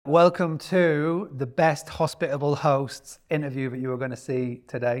Welcome to the best Hospitable hosts interview that you are going to see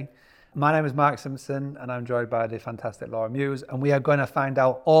today. My name is Mark Simpson and I'm joined by the fantastic Laura Muse, and we are going to find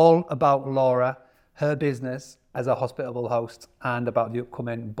out all about Laura, her business as a Hospitable host, and about the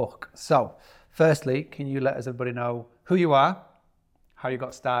upcoming book. So firstly, can you let everybody know who you are, how you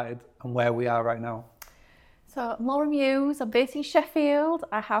got started and where we are right now? So I'm Laura Muse, I'm based in Sheffield.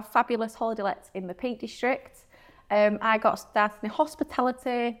 I have fabulous holiday lets in the Peak District. I got started in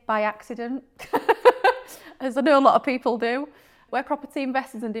hospitality by accident, as I know a lot of people do. We're property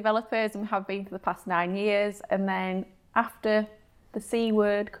investors and developers and have been for the past 9 years. And then after the C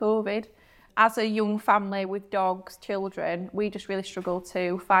word, COVID, as a young family with dogs, children, we just really struggled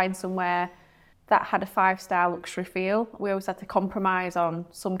to find somewhere that had a 5-star luxury feel. We always had to compromise on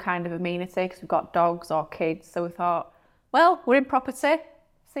some kind of amenity because we've got dogs or kids. So we thought, well, we're in property,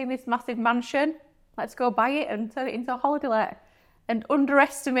 seen this massive mansion, let's go buy it and turn it into a holiday let. And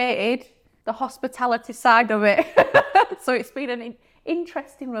underestimated the hospitality side of it. So it's been an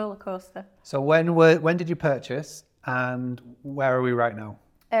interesting roller coaster. So when did you purchase and where are we right now?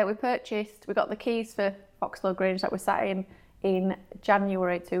 We got the keys for Foxlow Grange that we sat in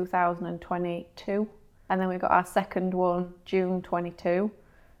January 2022. And then we got our second one, June 22.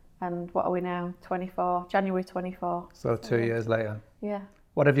 And what are we now? 24, January 24. So 2 years later. Yeah.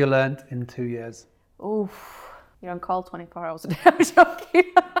 What have you learned in 2 years? Oof, you're on call 24 hours a day. I'm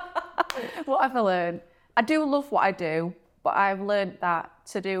joking. What have I learned? I do love what I do, but I've learned that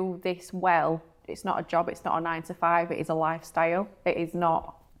to do this well, it's not a job, it's not a 9 to 5, it is a lifestyle. It is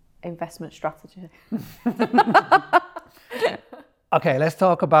not investment strategy. Okay, let's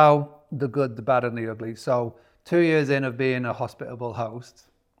talk about the good, the bad and the ugly. So 2 years in of being a Hospitable host,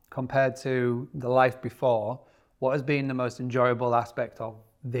 compared to the life before, what has been the most enjoyable aspect of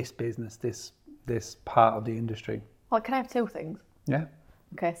this business, this part of the industry? Well, can I have two things? Yeah.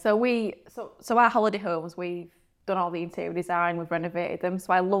 Okay, so our holiday homes, we've done all the interior design, we've renovated them,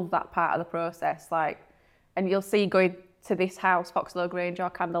 so I love that part of the process. And you'll see going to this house, Foxlow Grange or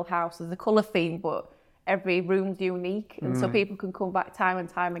Candle House, there's a colour theme, but every room's unique, and so people can come back time and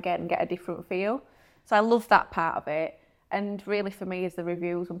time again and get a different feel. So I love that part of it. And really for me is the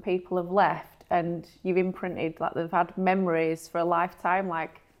reviews when people have left and you've imprinted, like they've had memories for a lifetime.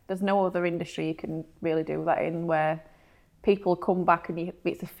 Like there's no other industry you can really do that in, where people come back and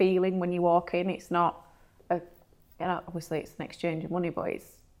it's a feeling when you walk in. It's not, obviously it's an exchange of money, but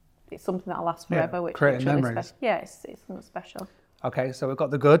it's something that'll last forever. Yeah, which creating really memories. It's something special. Okay, so we've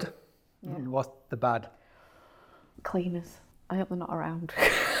got the good. Yeah. What's the bad? Cleaners. I hope they're not around.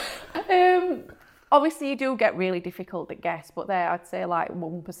 Obviously you do get really difficult at guests, but they're, I'd say, like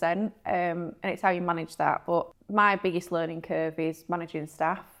 1%, and it's how you manage that. But my biggest learning curve is managing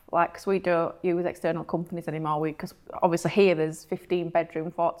staff. Like, because we don't use external companies anymore, because obviously here there's 15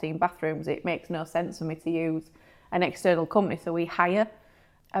 bedrooms, 14 bathrooms. It makes no sense for me to use an external company, so we hire.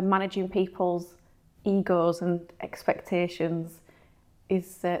 And managing people's egos and expectations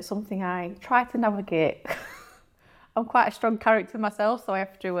is something I try to navigate. I'm quite a strong character myself, so I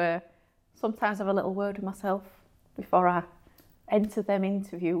have to sometimes have a little word with myself before I enter them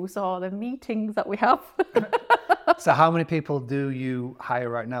interviews or the meetings that we have. So how many people do you hire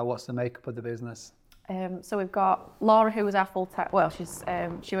right now? What's the makeup of the business? So we've got Laura, who is our full-time, well,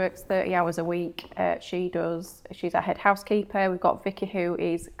 she works 30 hours a week. She's our head housekeeper. We've got Vicky, who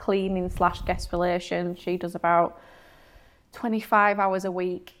is cleaning/guest relations. She does about 25 hours a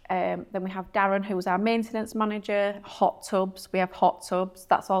week. Then we have Darren, who's our maintenance manager. Hot tubs, we have hot tubs.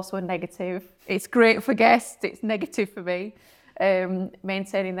 That's also a negative. It's great for guests, it's negative for me,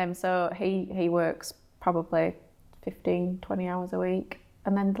 maintaining them. So he works probably 15, 20 hours a week.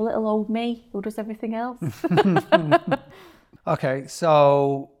 And then the little old me who does everything else. Okay,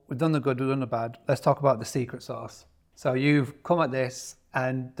 so we've done the good, we've done the bad. Let's talk about the secret sauce. So you've come at this,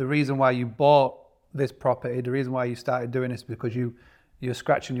 and the reason why you bought this property, the reason why you started doing this, because you're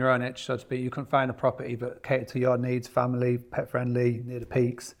scratching your own itch, so to speak. You couldn't find a property that catered to your needs, family, pet friendly, near the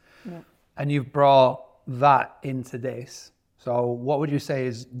peaks. Yeah. And you've brought that into this. So what would you say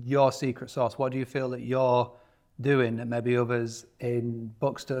is your secret sauce? What do you feel that you're doing that maybe others in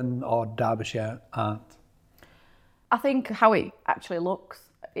Buxton or Derbyshire aren't? I think how it actually looks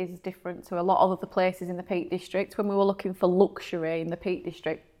is different to a lot of other places in the Peak District. When we were looking for luxury in the Peak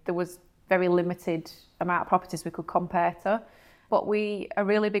District, there was very limited amount of properties we could compare to. But we are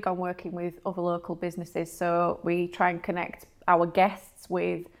really big on working with other local businesses. So we try and connect our guests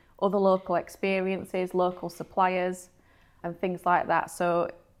with other local experiences, local suppliers and things like that. So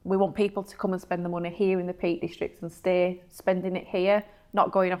we want people to come and spend the money here in the Peak District and stay spending it here,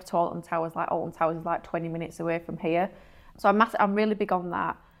 not going off to Alton Towers. Like Alton Towers is like 20 minutes away from here. So I'm really big on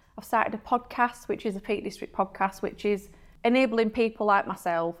that. I've started a podcast, which is a Peak District podcast, which is enabling people like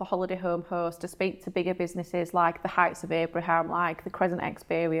myself, a holiday home host, to speak to bigger businesses like the Heights of Abraham, like the Crescent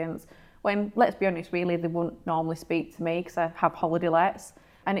Experience, when, let's be honest, really they wouldn't normally speak to me because I have holiday lets.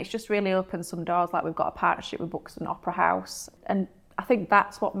 And it's just really opened some doors. Like we've got a partnership with Books and Opera House. And I think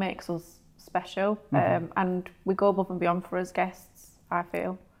that's what makes us special. And we go above and beyond for us guests, I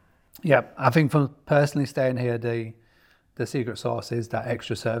feel. Yeah, I think from personally staying here, the secret sauce is that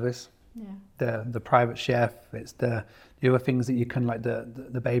extra service. Yeah. The private chef, it's the other things that you can, like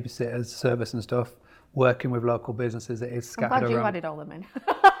the babysitters service and stuff, working with local businesses, it is scattered around. I'm glad you added all them in.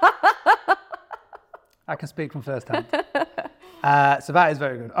 I can speak from first hand. So that is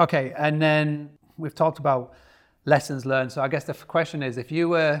very good. Okay, and then we've talked about lessons learned. So I guess the question is, if you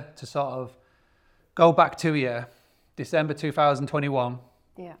were to sort of go back 2 years, December 2021,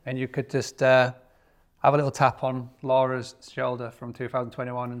 and you could just have a little tap on Laura's shoulder from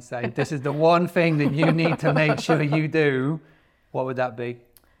 2021 and say, this is the one thing that you need to make sure you do, what would that be?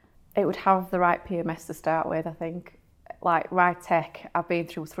 It would have the right PMS to start with, I think. Like RideTech, I've been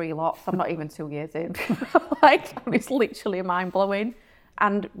through 3 lots. I'm not even 2 years in. Like, it's literally mind-blowing.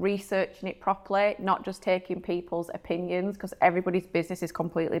 And researching it properly, not just taking people's opinions, because everybody's business is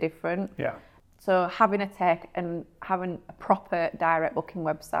completely different. Yeah. So having a tech and having a proper direct booking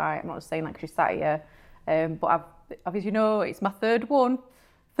website, I'm not just saying that because you sat here, but I've, as you know, it's my third one.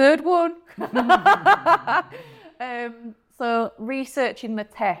 So researching the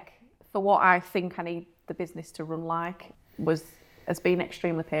tech for what I think I need the business to run like has been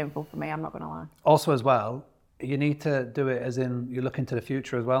extremely painful for me, I'm not going to lie. Also as well, you need to do it as in you look into the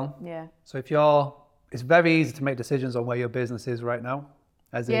future as well. Yeah. So it's very easy to make decisions on where your business is right now,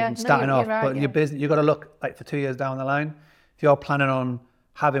 as in starting off, right, but your business, you've got to look like for 2 years down the line. If you're planning on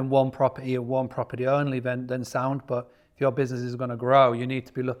having one property and one property only, then sound, but if your business is going to grow, you need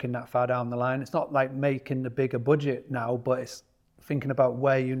to be looking that far down the line. It's not like making the bigger budget now, but it's thinking about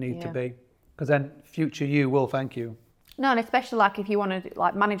where you need to be, because then future you will thank you. No, and especially like if you want to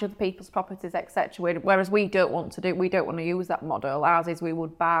like manage other people's properties, etc. Whereas we don't want to use that model. Ours is we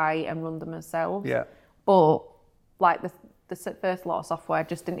would buy and run them ourselves. Yeah. But like the first lot of software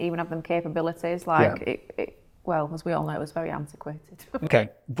just didn't even have them capabilities. Like it well, as we all know, it was very antiquated. Okay,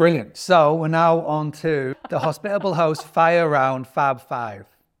 brilliant. So we're now on to the Hospitable Host Fire Round Fab 5.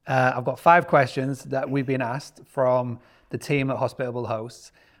 I've got 5 questions that we've been asked from the team at Hospitable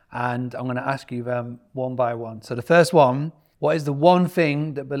Hosts, and I'm going to ask you them one by one. So the first one, what is the one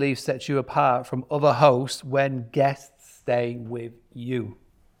thing that believe sets you apart from other hosts when guests stay with you?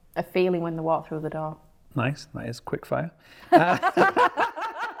 A feeling when they walk through the door. Nice, that is quick fire.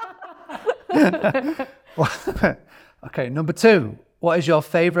 Okay, number 2, what is your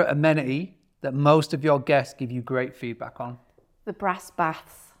favourite amenity that most of your guests give you great feedback on? The brass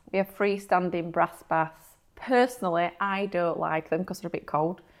baths. We have freestanding brass baths. Personally, I don't like them because they're a bit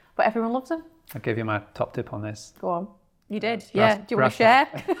cold, but everyone loves them. I'll give you my top tip on this. Go on. You did? Yeah. Do you want to share?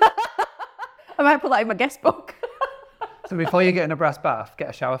 I might put that in my guest book. So before you get in a brass bath, get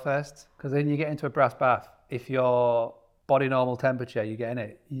a shower first, because then you get into a brass bath, if your body normal temperature, you get in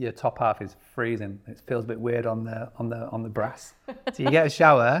it, your top half is freezing. It feels a bit weird on the brass. So you get a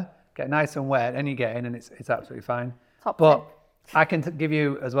shower, get nice and wet, and you get in, and it's absolutely fine. Top tip. I can give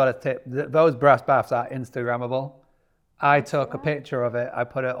you as well a tip. Those brass baths are Instagrammable. I took a picture of it. I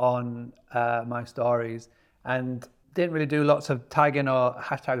put it on my stories and didn't really do lots of tagging or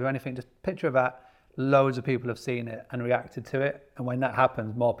hashtags or anything. Just picture of that. Loads of people have seen it and reacted to it. And when that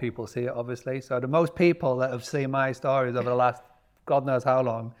happens, more people see it, obviously. So the most people that have seen my stories over the last God knows how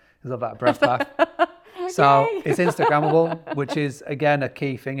long is of that brass bath. So it's Instagrammable, which is, again, a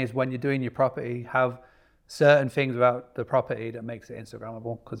key thing is when you're doing your property, have certain things about the property that makes it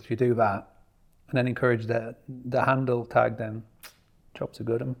Instagrammable, because if you do that and then encourage the handle tag, then chops are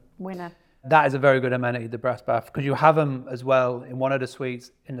good. Winner. That is a very good amenity, the brass bath, because you have them as well in one of the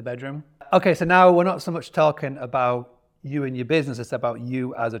suites in the bedroom. Okay, so now we're not so much talking about you and your business, it's about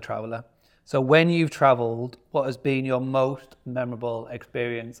you as a traveller. So when you've travelled, what has been your most memorable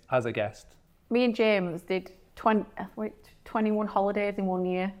experience as a guest? Me and James did 21 holidays in 1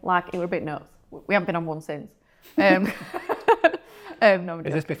 year. Like, it was a bit nuts. We haven't been on one since. No,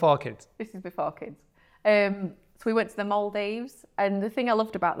 is this before kids? This is before kids. So we went to the Maldives, and the thing I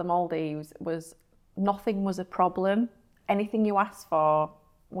loved about the Maldives was nothing was a problem. Anything you asked for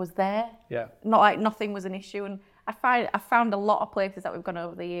was there. Yeah. Not like nothing was an issue. And I found a lot of places that we've gone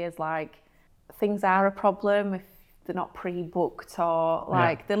over the years, like things are a problem if they're not pre-booked, or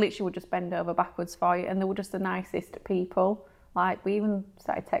like they literally would just bend over backwards for you, and they were just the nicest people. Like, we even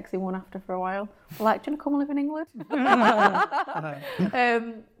started texting one after for a while. We're like, do you want to come and live in England?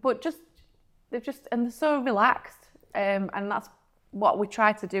 But they're so relaxed. And that's what we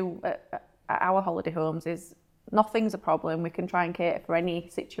try to do at our holiday homes is nothing's a problem. We can try and cater for any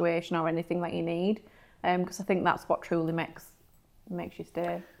situation or anything that you need. Because I think that's what truly makes you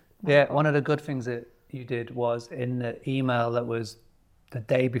stay. Yeah, one of the good things that you did was in the email that was the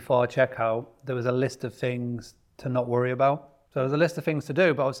day before checkout, there was a list of things to not worry about. So there's a list of things to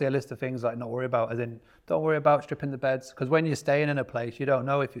do, but obviously a list of things like not worry about, as in don't worry about stripping the beds. Because when you're staying in a place, you don't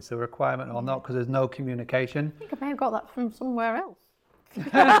know if it's a requirement or not because there's no communication. I think I may have got that from somewhere else.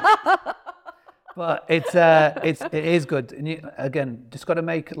 But it is good. And you, again, just got to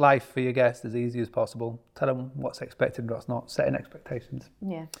make life for your guests as easy as possible. Tell them what's expected and what's not. Setting expectations.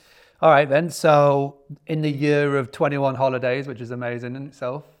 Yeah. All right then. So in the year of 21 holidays, which is amazing in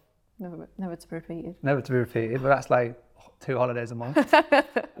itself. Never to be repeated. Never to be repeated, but that's like 2 holidays a month.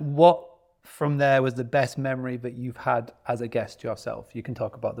 What from there was the best memory that you've had as a guest yourself? You can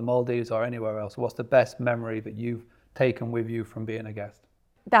talk about the Maldives or anywhere else. What's the best memory that you've taken with you from being a guest?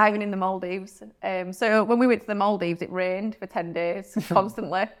 Diving in the Maldives. So when we went to the Maldives, it rained for 10 days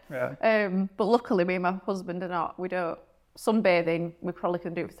constantly. Yeah. But luckily, me and my husband we don't sunbathing. We probably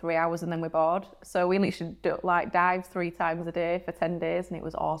can do it for 3 hours and then we're bored. So we literally dive 3 times a day for 10 days, and it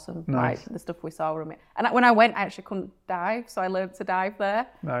was awesome. Nice. Like the stuff we saw from it. And when I went, I actually couldn't dive, so I learned to dive there.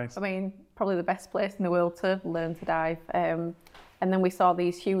 Nice. I mean, probably the best place in the world to learn to dive. And then we saw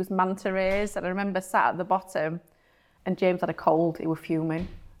these huge manta rays, and I remember sat at the bottom. And James had a cold, he was fuming,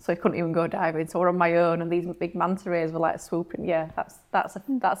 so he couldn't even go diving. So we're on my own, and these big manta rays were like swooping. Yeah, that's a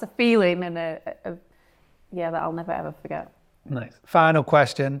feeling and that I'll never ever forget. Nice. Final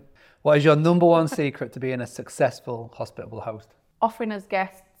question. What is your number one secret to being a successful hospitable host? Offering us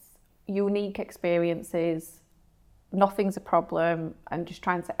guests unique experiences, nothing's a problem, and just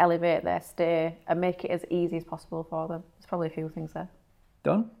trying to elevate their stay and make it as easy as possible for them. There's probably a few things there.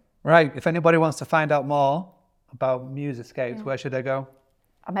 Done? Right. If anybody wants to find out more about Muse Escapes, where should they go?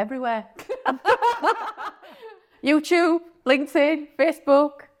 I'm everywhere. YouTube, LinkedIn,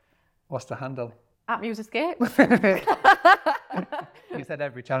 Facebook. What's the handle? At Muse Escape. You said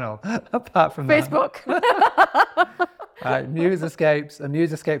every channel, apart from Facebook. Right, Muse Escapes and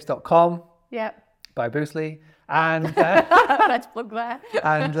museescapes.com. Yep. By Boostley. And Let's plug there.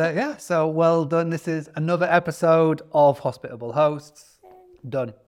 and so well done. This is another episode of Hospitable Hosts. Done.